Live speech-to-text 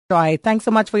Hlwai. Thanks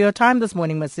so much for your time this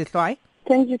morning, Mr. Hlwai.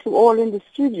 Thank you to all in the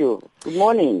studio. Good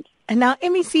morning. And now,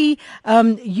 MEC,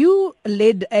 you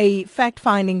led a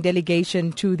fact-finding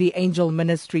delegation to the Angel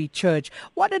Ministry Church.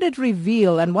 What did it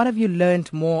reveal, and what have you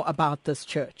learned more about this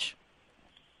church?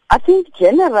 I think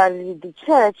generally the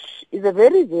church is a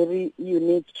very, very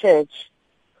unique church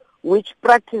which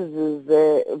practices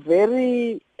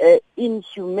very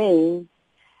inhumane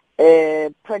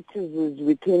practices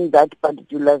within that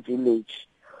particular village,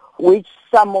 which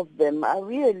some of them are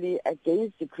really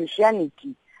against the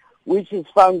Christianity, which is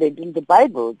founded in the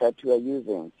Bible that we are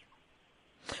using.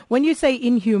 When you say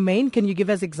inhumane, can you give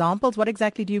us examples? What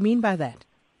exactly do you mean by that?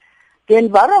 The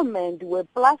environment where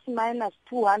plus minus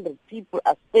 200 people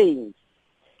are staying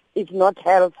is not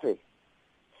healthy.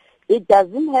 It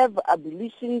doesn't have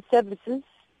abolition services.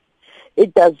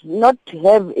 It does not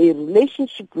have a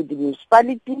relationship with the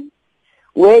municipality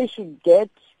where you should get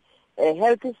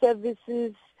healthy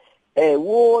services,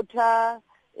 water,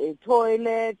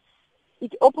 toilets.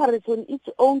 It operates on its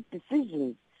own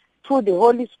decisions through the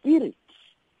Holy Spirit.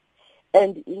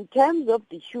 And in terms of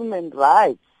the human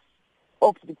rights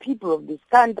of the people of this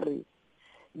country,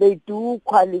 they do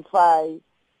qualify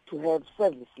to have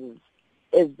services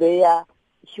as their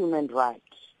human rights.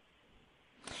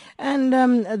 And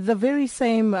the very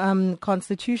same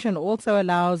constitution also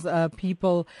allows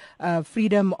people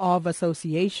freedom of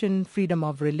association, freedom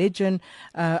of religion.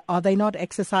 Are they not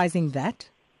exercising that?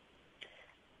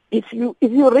 If you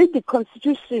read the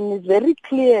Constitution, it's very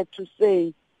clear to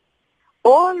say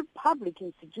all public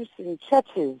institutions,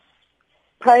 churches,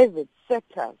 private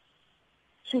sectors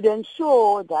should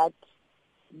ensure that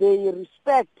they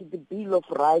respect the Bill of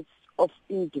Rights of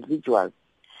individuals.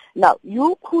 Now,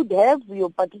 you could have your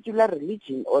particular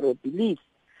religion or a belief,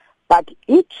 but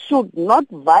it should not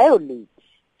violate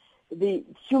the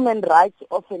human rights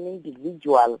of an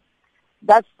individual.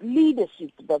 That's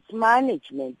leadership, that's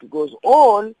management, because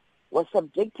all were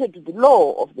subjected to the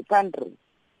law of the country.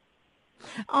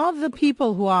 Are the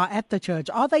people who are at the church,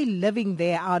 are they living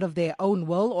there out of their own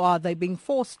will, or are they being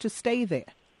forced to stay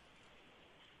there?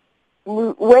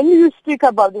 When you speak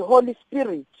about the Holy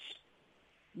Spirit,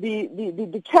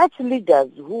 the church leaders,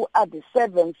 who are the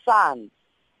 7 sons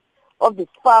of the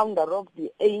founder of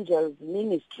the Angels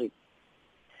Ministry,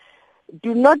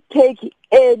 do not take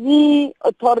any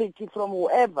authority from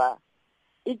whoever.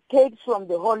 It takes from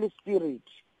the Holy Spirit.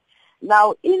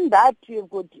 Now, in that, you've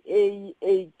got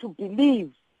to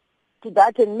believe to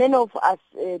that, and many of us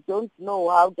don't know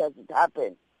how does it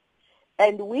happen.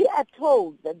 And we are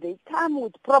told that they come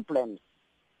with problems,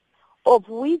 of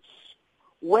which,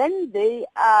 when they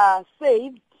are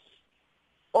saved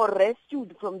or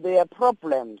rescued from their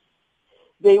problems,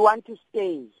 they want to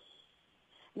stay.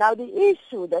 Now, the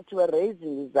issue that we're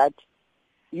raising is that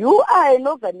you are an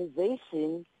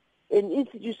organization, an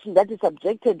institution that is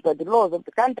subjected by the laws of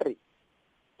the country.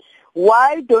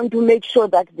 Why don't you make sure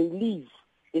that they leave?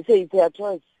 They say it's their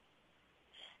choice.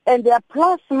 And there are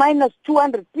plus minus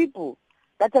 200 people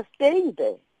that are staying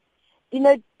there in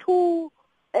a 2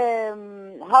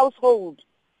 household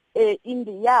in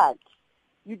the yard.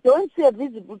 You don't see a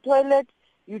visible toilet.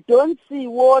 You don't see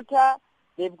water.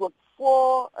 They've got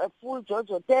 4 full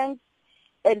Jojo tanks,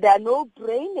 and there are no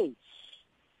drainage.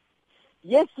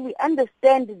 Yes, we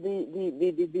understand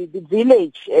the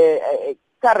village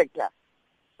character,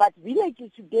 but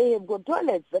villages today have got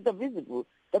toilets that are visible,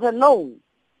 that are known.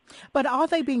 But are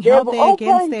they being held there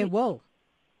against their will?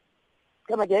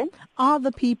 Come again? Are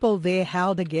the people there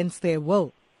held against their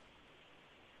will?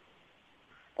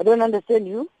 I don't understand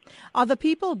you. Are the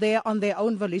people there on their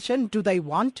own volition? Do they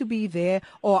want to be there,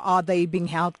 or are they being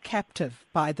held captive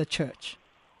by the church?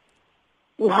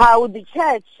 How the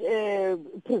church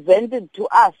presented to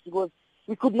us, because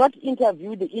we could not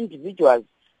interview the individuals.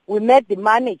 We met the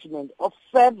management of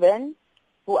 7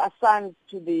 who are sons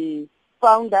to the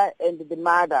founder and the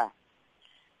mother.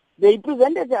 They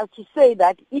presented us to say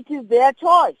that it is their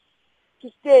choice to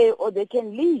stay or they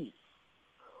can leave.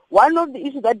 One of the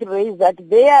issues that raised that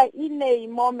they are in a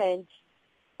moment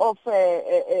of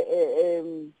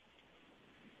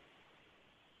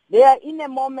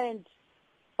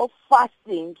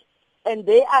fasting, and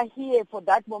they are here for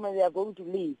that moment they are going to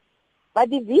leave. But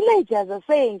the villagers are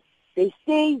saying they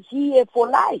stay here for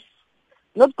life,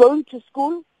 not going to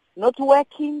school, not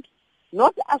working,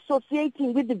 not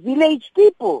associating with the village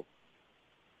people.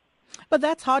 But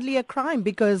that's hardly a crime,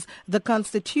 because the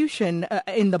Constitution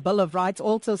in the Bill of Rights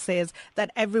also says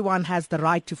that everyone has the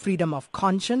right to freedom of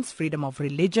conscience, freedom of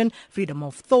religion, freedom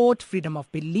of thought, freedom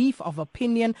of belief, of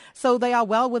opinion. So they are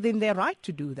well within their right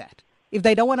to do that. If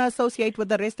they don't want to associate with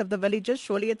the rest of the villagers,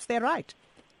 surely it's their right.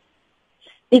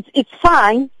 It's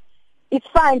fine, it's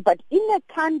fine, but in a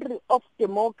country of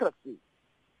democracy,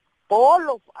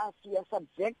 all of us, we are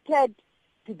subjected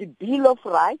to the Bill of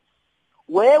Rights,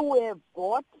 where we have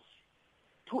got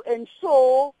to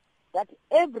ensure that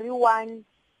everyone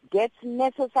gets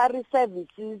necessary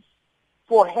services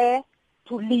for her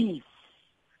to live.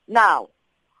 Now,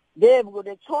 they've got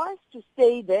a choice to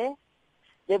stay there.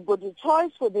 They've got a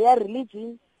choice for their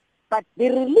religion, but the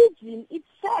religion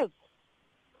itself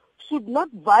should not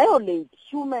violate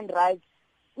human rights.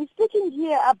 We're speaking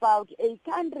here about a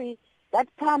country that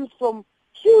comes from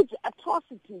huge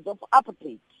atrocities of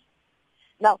apartheid.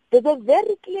 Now, there's a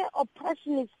very clear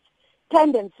oppressionist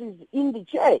tendencies in the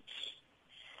church.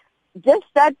 Just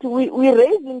that we're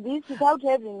raising this without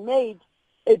having made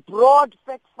a broad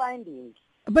fact-finding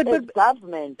but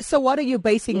government. So what are you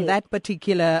basing that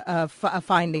particular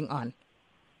finding on?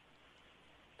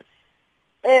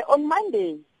 On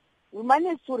Monday, we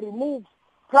managed to remove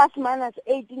plus minus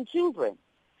 18 children.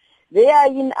 They are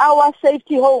in our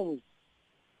safety homes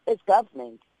as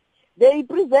government. They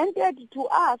presented to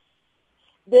us,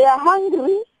 they are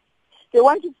hungry, they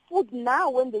wanted food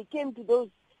now when they came to those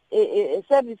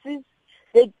services.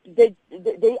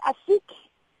 They are sick,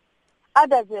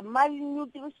 others are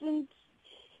malnutrition,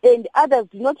 and others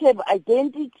do not have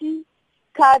identity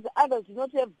cards, others do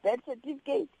not have birth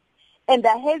certificate, and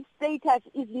their health status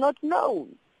is not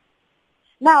known.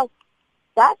 Now,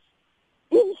 that's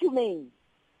inhumane.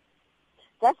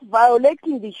 That's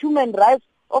violating the human rights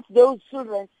of those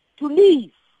children to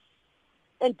live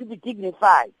and to be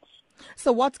dignified.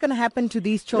 So what's going to happen to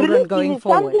these children going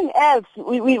forward? Something else.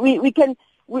 We really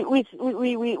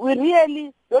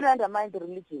don't undermine the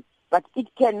religion, but it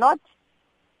cannot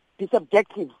be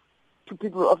subjective to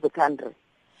people of the country.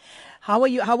 How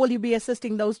will you be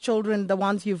assisting those children, the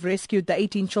ones you've rescued, the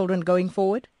 18 children going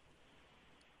forward?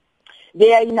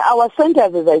 They are in our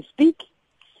centers as I speak.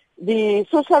 The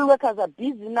social workers are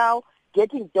busy now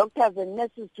getting doctors and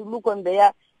nurses to look on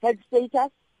their health status,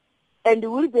 and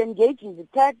we'll be engaging the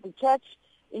church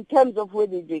in terms of where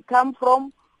they come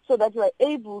from, so that we are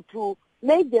able to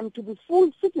make them to be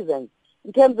full citizens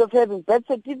in terms of having birth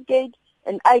certificate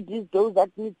and IDs, those that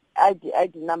need ID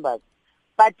numbers.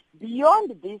 But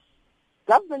beyond this,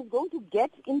 government is going to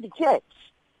get in the church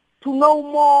to know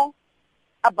more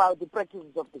about the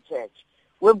practices of the church.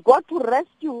 We've got to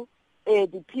rescue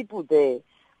the people there.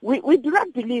 We do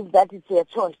not believe that it's their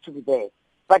choice to be there,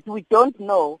 but we don't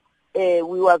know.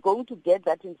 We are going to get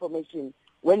that information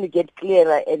when we get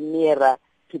clearer and nearer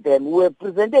to them. We have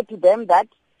presented to them that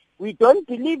we don't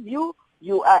believe you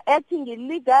are acting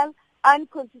illegal,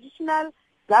 unconstitutional.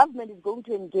 Government is going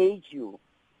to engage you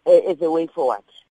as a way forward.